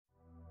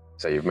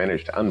So you've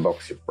managed to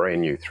unbox your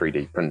brand new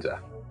 3D printer.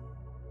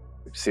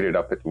 You've set it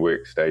up at the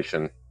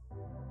workstation.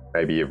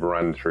 Maybe you've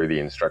run through the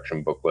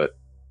instruction booklet,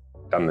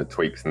 done the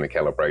tweaks and the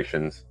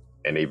calibrations,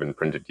 and even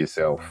printed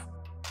yourself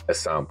a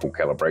sample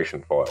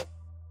calibration file.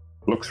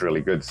 Looks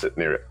really good sitting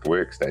there at the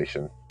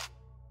workstation.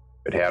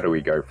 But how do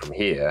we go from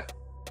here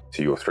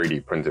to your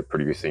 3D printer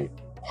producing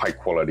high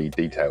quality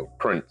detailed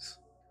prints?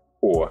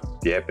 Or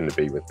if you happen to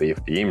be with the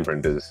FDM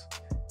printers,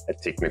 a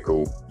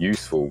technical,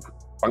 useful,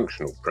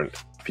 functional print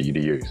for you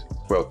to use.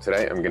 Well,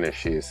 today I'm going to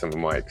share some of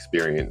my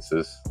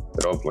experiences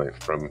that I've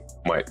learned from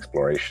my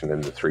exploration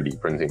in the 3D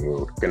printing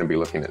world. I'm going to be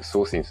looking at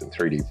sourcing some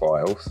 3D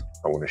files.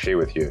 I want to share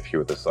with you a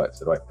few of the sites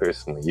that I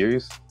personally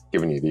use,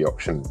 giving you the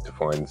option to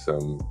find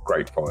some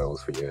great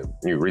files for your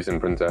new resin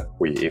printer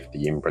or your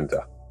FDM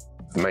printer.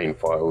 The main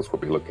files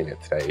we'll be looking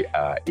at today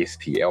are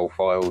STL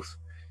files.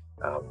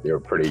 They're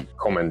a pretty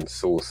common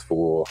source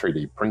for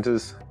 3D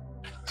printers.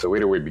 So where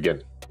do we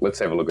begin? Let's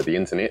have a look at the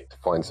internet to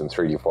find some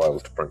 3D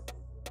files to print.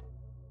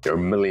 There are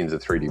millions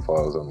of 3D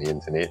files on the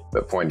internet,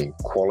 but finding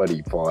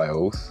quality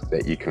files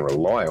that you can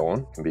rely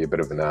on can be a bit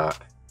of an art.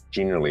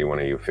 Generally, one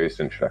of your first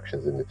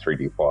introductions into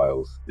 3D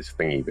files is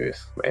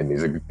Thingiverse, and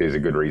there's a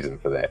good reason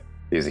for that.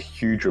 There's a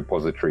huge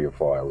repository of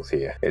files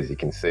here, as you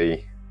can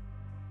see.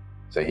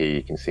 So here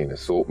you can see an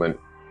assortment,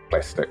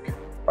 plastic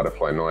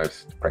butterfly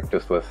knives to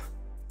practice with,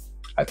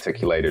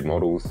 articulated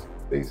models.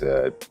 These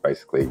are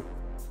basically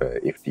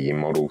FDM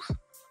models.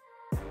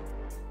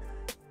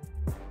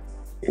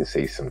 You can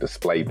see some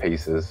display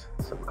pieces,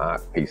 some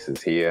art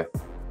pieces here,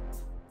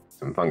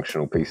 some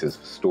functional pieces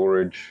for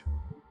storage,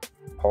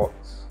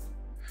 pots,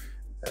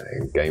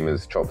 and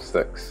gamers'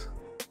 chopsticks.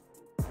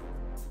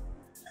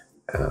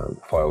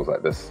 Files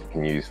like this you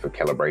can use for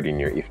calibrating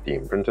your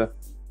FDM printer.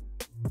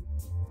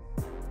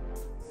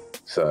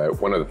 So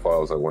one of the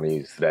files I want to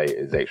use today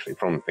is actually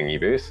from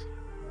Thingiverse.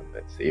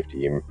 That's the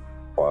FDM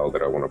file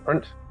that I want to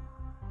print.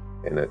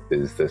 And it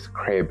is this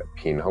crab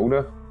pen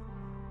holder.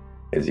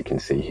 As you can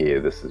see here,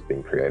 this has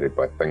been created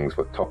by Things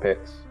with Top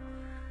Hats.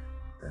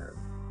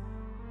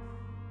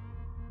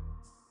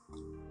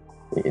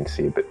 You can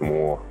see a bit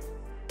more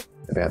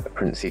about the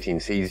print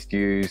settings he's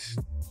used.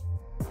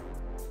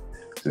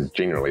 This is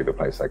generally the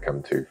place I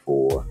come to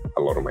for a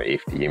lot of my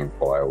FDM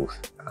files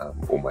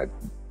or my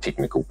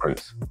technical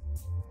prints.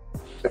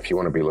 If you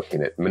want to be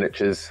looking at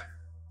miniatures,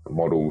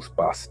 models,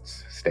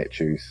 busts,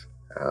 statues,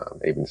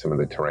 even some of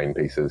the terrain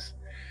pieces,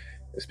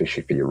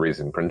 especially for your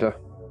resin printer,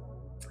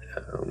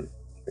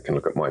 you can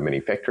look at My Mini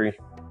Factory.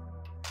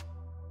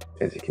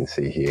 As you can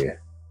see here,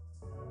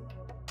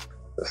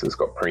 this has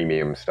got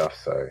premium stuff,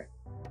 so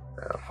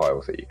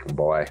files that you can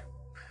buy.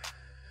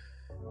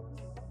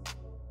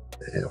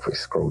 And if we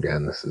scroll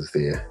down, this is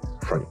their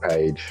front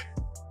page.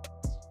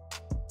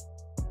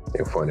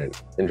 You'll find an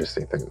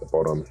interesting thing at the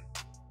bottom: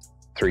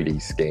 3D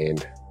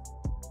scanned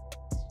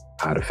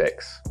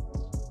artifacts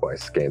by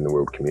Scan the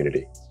World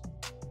Community.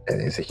 And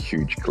there's a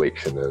huge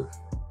collection of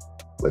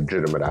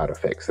legitimate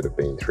artifacts that have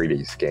been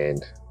 3D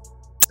scanned,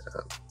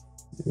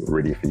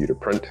 ready for you to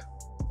print.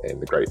 And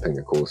the great thing,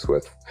 of course,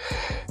 with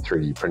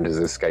 3D printers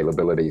is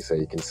scalability, so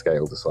you can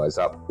scale the size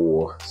up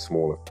or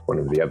smaller. One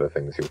of the other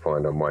things you'll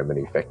find on My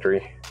Mini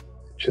Factory,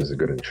 which is a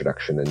good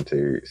introduction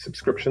into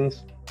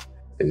subscriptions,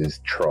 is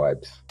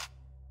tribes.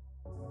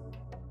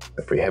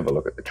 If we have a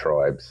look at the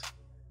tribes,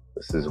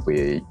 this is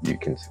where you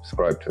can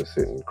subscribe to a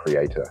certain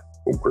creator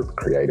or group of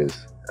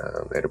creators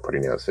that are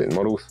putting out certain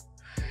models.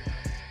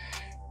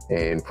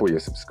 And for your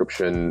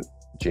subscription,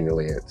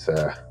 generally it's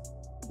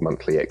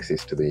monthly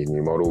access to the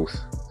new models.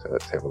 So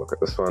let's have a look at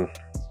this one.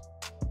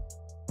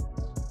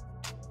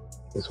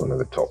 It's one of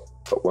the top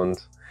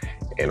ones.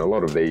 And a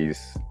lot of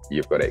these,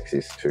 you've got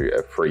access to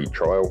a free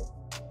trial,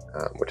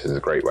 which is a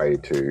great way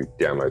to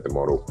download the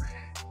model,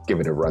 give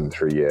it a run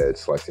through your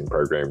slicing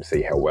program,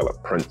 see how well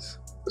it prints.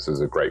 This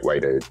is a great way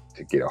to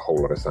get a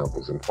whole lot of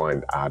samples and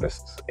find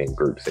artists and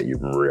groups that you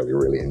really,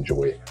 really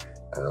enjoy.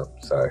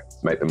 So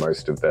make the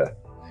most of the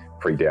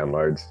free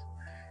downloads.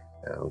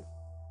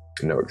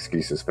 No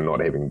excuses for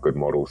not having good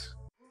models.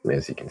 And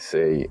as you can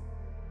see,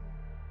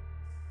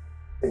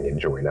 you can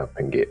join up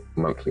and get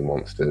monthly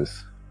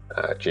monsters.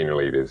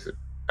 Generally there's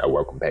a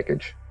welcome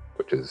package,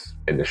 which is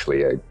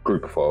initially a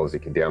group of files you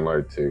can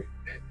download to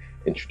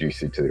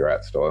introduce you to their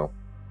art style,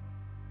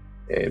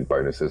 and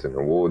bonuses and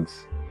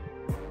rewards.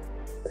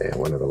 And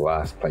one of the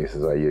last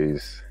places I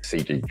use,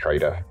 CG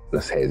Trader.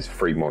 This has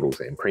free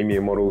models and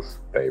premium models.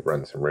 They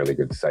run some really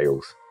good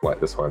sales, like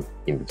this one,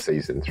 end of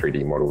season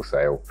 3D model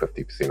sale,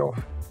 50%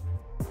 off.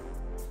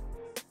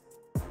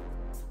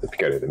 If you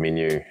go to the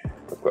menu,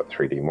 we've got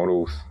 3D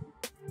models.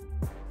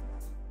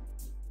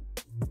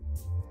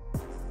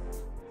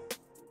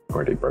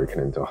 Already broken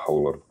into a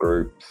whole lot of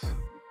groups.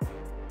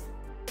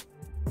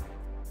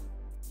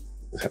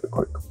 Let's have a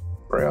quick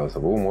browse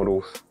of all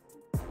models.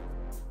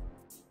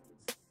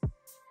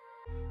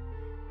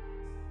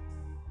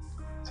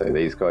 So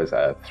these guys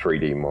are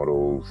 3D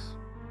models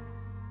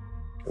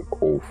of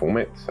all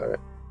formats. So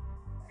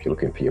if you're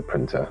looking for your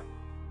printer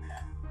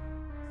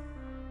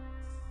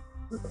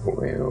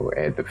We'll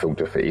add the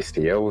filter for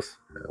STLs.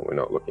 We're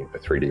not looking for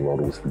 3D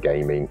models for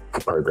gaming, for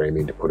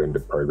programming to put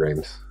into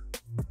programs.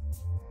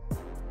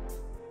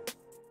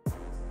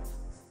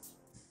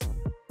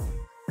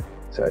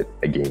 So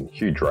again,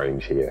 huge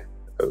range here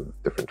of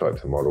different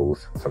types of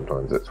models.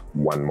 Sometimes it's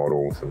one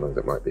model, sometimes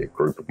it might be a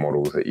group of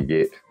models that you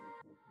get.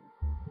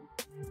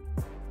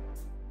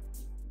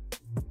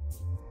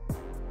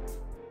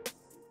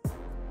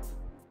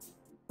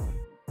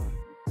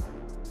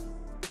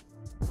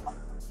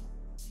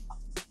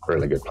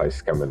 Really good place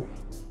to come and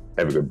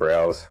have a good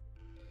browse.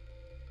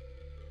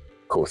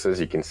 Of course, as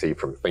you can see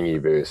from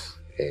Thingiverse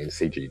and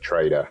CG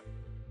Trader,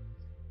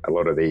 a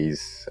lot of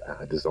these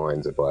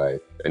designs are by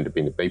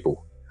independent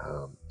people.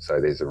 So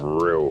there's a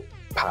real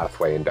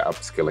pathway into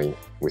upskilling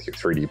with your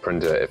 3D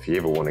printer. If you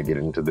ever want to get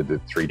into the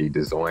 3D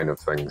design of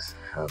things,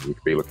 you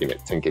could be looking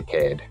at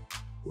Tinkercad,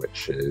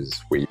 which is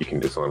where you can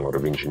design a lot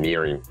of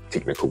engineering,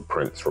 technical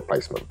prints,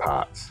 replacement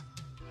parts,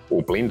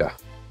 or Blender,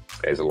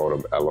 as a lot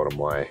of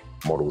my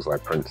models I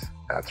print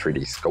are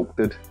 3D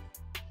sculpted.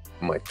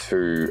 My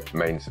two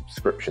main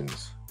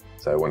subscriptions.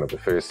 So one of the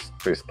first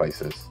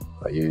places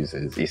I use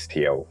is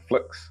STL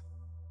Flicks.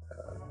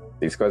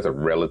 These guys are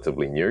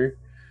relatively new,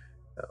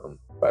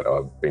 but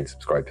I've been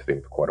subscribed to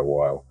them for quite a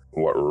while.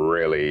 What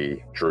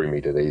really drew me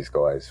to these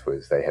guys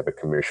was they have a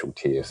commercial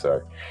tier.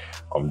 So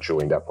I'm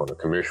joined up on a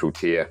commercial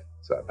tier,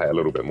 so I pay a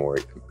little bit more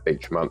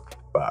each month,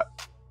 but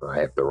I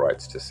have the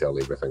rights to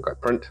sell everything I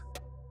print.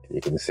 And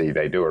you can see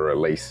they do a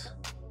release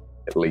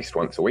at least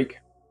once a week.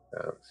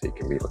 So you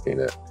can be looking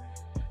at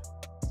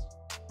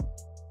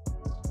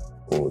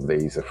all of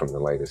these are from the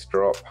latest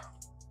drop.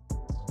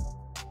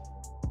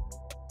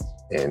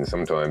 And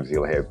sometimes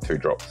you'll have 2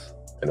 drops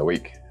in a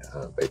week.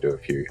 They do a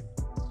few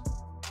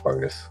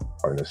bonus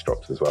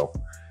drops as well.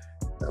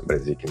 But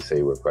as you can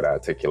see, we've got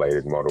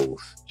articulated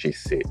models, chess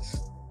sets,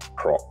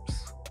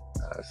 props.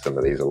 Some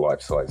of these are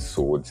life-size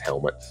swords,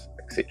 helmets,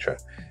 etc.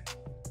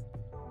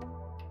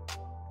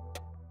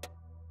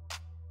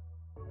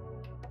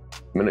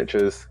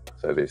 Miniatures,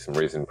 so there's some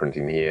resin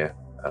printing here.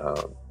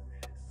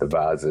 The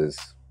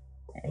vases,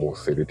 more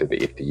suited to the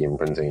FDM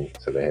printing,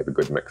 so they have a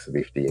good mix of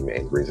FDM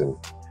and resin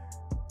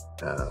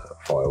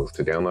files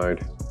to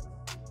download.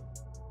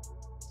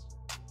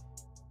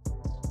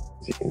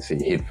 As you can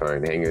see,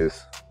 headphone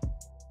hangers,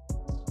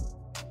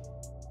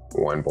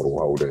 wine bottle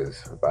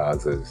holders,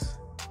 vases,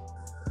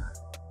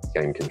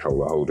 game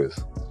controller holders,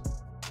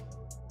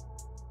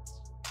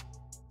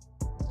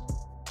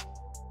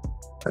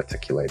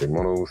 articulated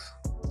models,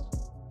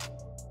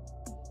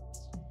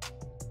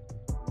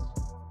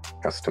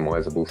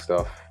 customizable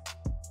stuff,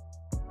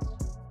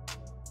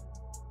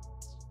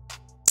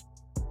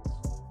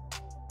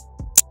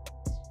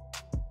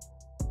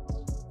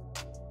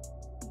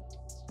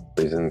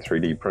 resin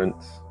 3D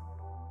prints,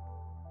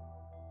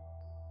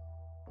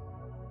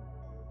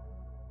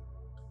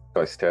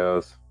 dice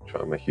towers, which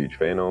I'm a huge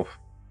fan of,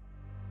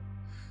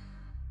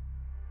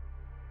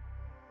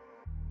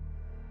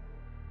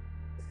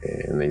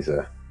 and these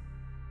are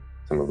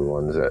some of the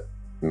ones that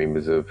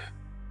members have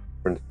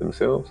printed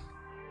themselves.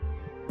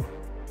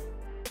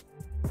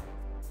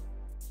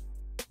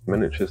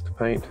 Miniatures to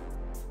paint.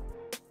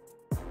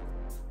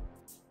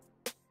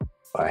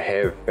 I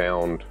have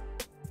found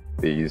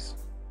these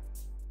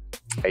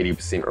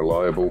 80%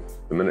 reliable,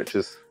 the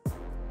miniatures.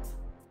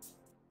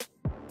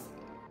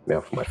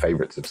 Now for my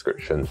favorite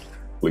subscription,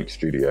 Loot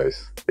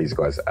Studios. These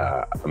guys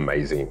are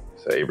amazing.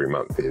 So every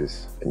month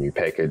there's a new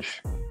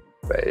package.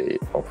 They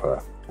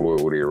offer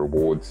loyalty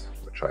rewards,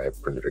 which I have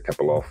printed a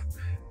couple of.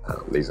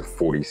 These are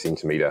 40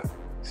 centimeter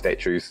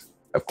statues,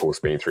 of course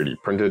being 3D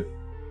printed,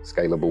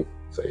 scalable,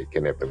 so you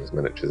can have them as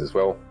miniatures as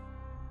well.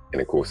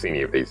 And of course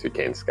any of these you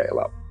can scale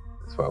up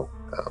as well.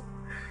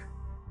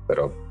 But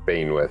I've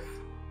been with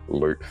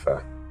Loot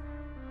for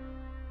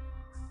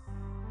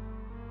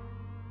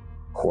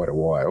quite a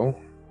while,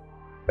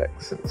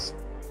 back since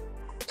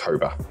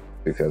October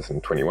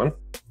 2021,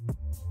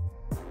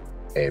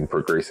 and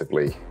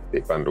progressively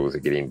their bundles are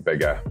getting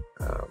bigger.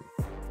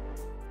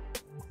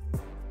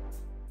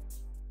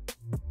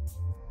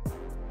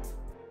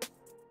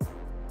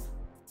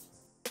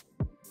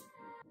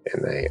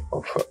 And they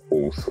offer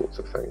all sorts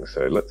of things.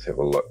 So let's have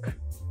a look,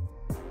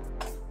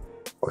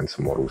 find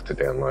some models to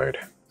download.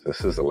 So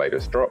this is the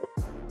latest drop.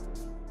 You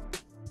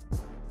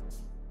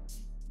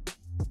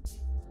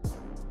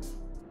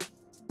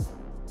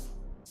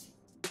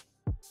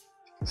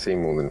can see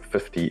more than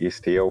 50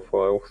 STL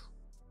files.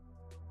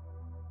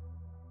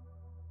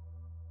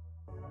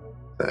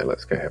 So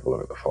let's go have a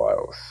look at the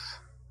files.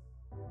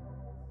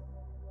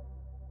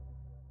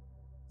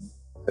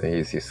 So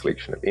here's your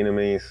selection of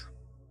enemies.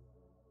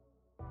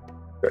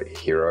 Got your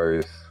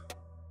heroes,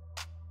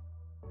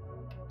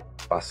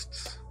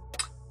 busts,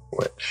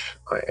 which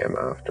I am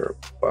after a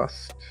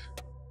bust.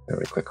 Now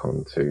we click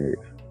on to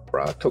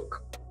Bratuk.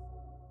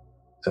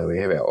 So we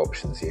have our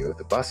options here with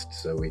the bust,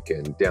 so we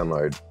can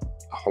download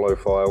a hollow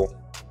file,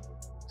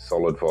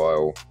 solid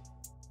file,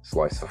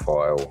 slicer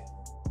file,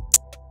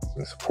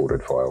 and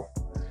supported file.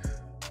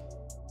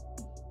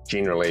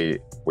 Generally,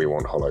 we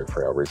want hollow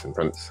for our resin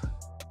prints.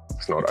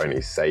 box not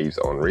only saves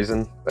on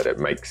resin, but it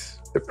makes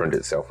the print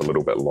itself a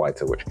little bit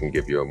lighter, which can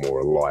give you a more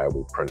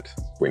reliable print.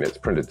 When it's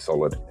printed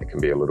solid, it can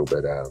be a little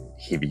bit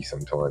heavy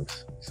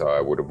sometimes. So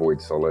I would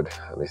avoid solid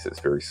unless it's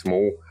very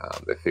small.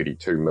 The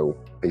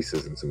 32mm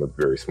pieces and some of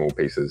the very small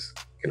pieces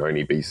can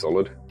only be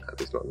solid.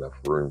 There's not enough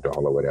room to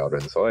hollow it out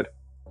inside.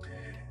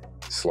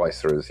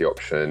 Slicer is the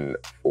option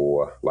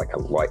for like a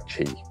light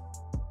chi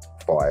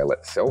file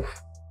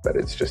itself, but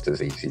it's just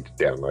as easy to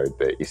download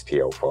the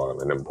STL file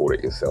and import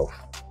it yourself.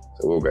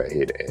 So we'll go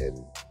ahead and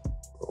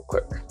we'll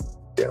click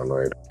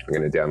download. I'm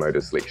going to download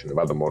a selection of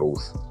other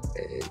models,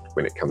 and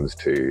when it comes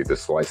to the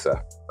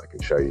slicer, I can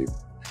show you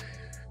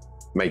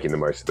making the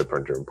most of the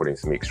printer and putting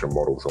some extra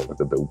models onto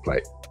the build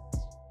plate.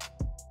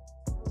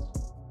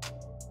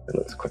 And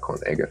let's click on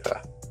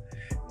Agatha.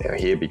 Now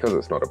here, because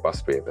it's not a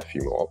bust, we have a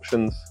few more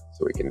options.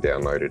 So we can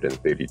download it in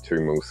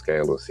 32mm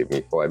scale or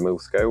 75mm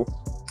scale.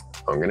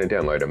 I'm going to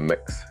download a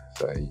mix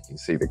so you can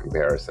see the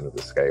comparison of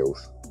the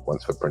scales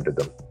once we've printed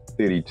them.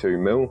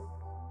 32mm,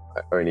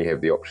 I only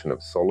have the option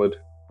of solid,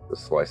 the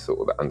slicer,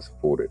 or the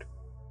unsupported.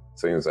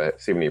 As soon as I have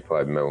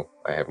 75mm,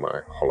 I have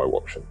my hollow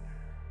option.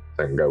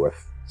 So I can go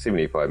with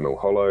 75mm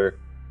hollow,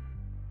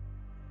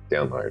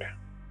 download.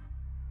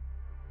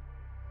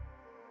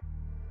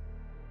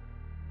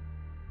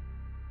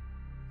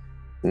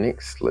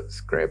 Next,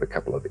 let's grab a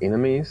couple of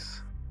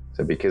enemies.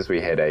 So because we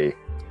had a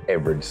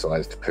average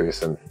sized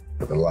person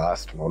for the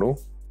last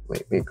model,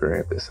 let me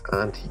grab this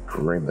Auntie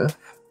Grimmeth,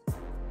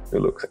 who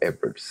looks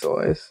average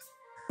size,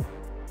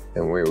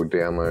 and we will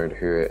download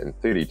her in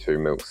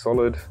 32mm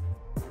solid,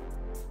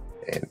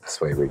 and this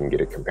way we can get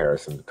a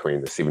comparison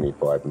between the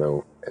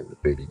 75mm and the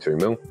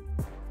 32mm.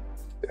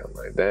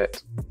 Download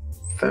that.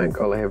 I think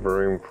I'll have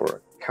room for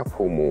a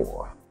couple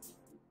more.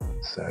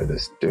 So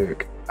this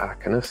Dirk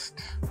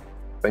Arcanist,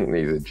 I think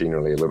these are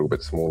generally a little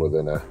bit smaller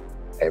than a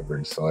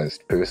average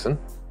sized person.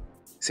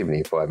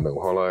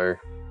 75mm hollow,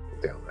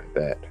 download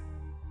that.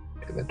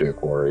 And the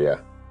Dirk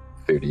Warrior,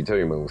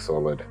 32mm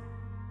solid.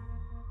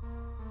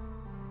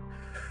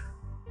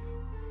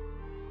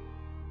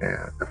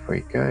 Now if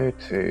we go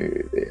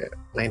to their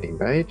landing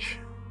page,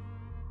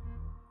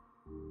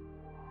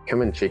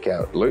 come and check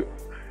out Loot,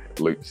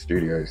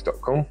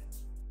 lootstudios.com.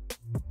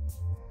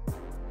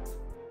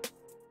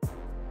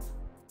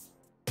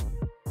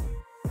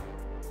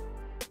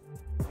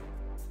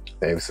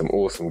 They have some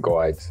awesome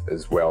guides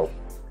as well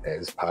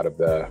as part of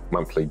the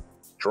monthly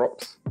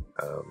drops.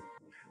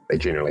 They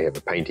generally have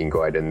a painting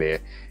guide in there,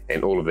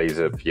 and all of these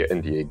are, if you're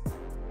into your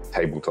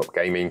tabletop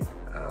gaming,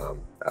 are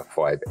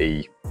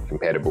 5E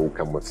compatible,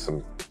 come with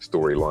some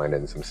storyline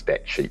and some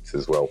stat sheets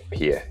as well.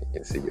 Here you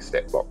can see your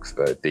stat box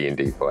for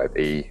D&D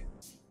 5E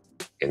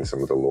and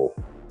some of the lore.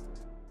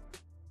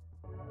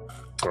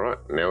 Alright,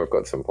 now we've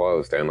got some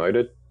files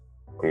downloaded.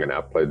 I'm going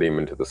to upload them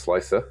into the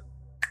slicer.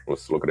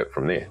 Let's look at it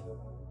from there.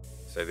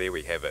 So there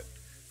we have it,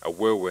 a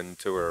whirlwind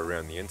tour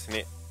around the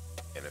internet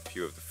and a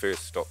few of the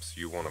first stops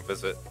you want to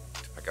visit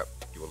to pick up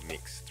your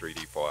next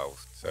 3D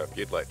files. So if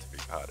you'd like to be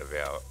part of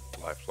our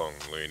lifelong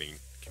learning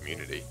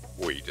community,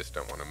 or you just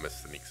don't want to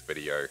miss the next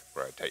video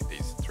where I take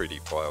these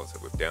 3D files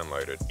that we've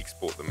downloaded,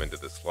 export them into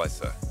the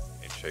slicer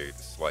and show you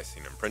the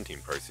slicing and printing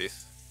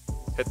process,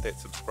 hit that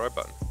subscribe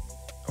button.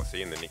 I'll see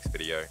you in the next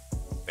video.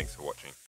 Thanks for watching.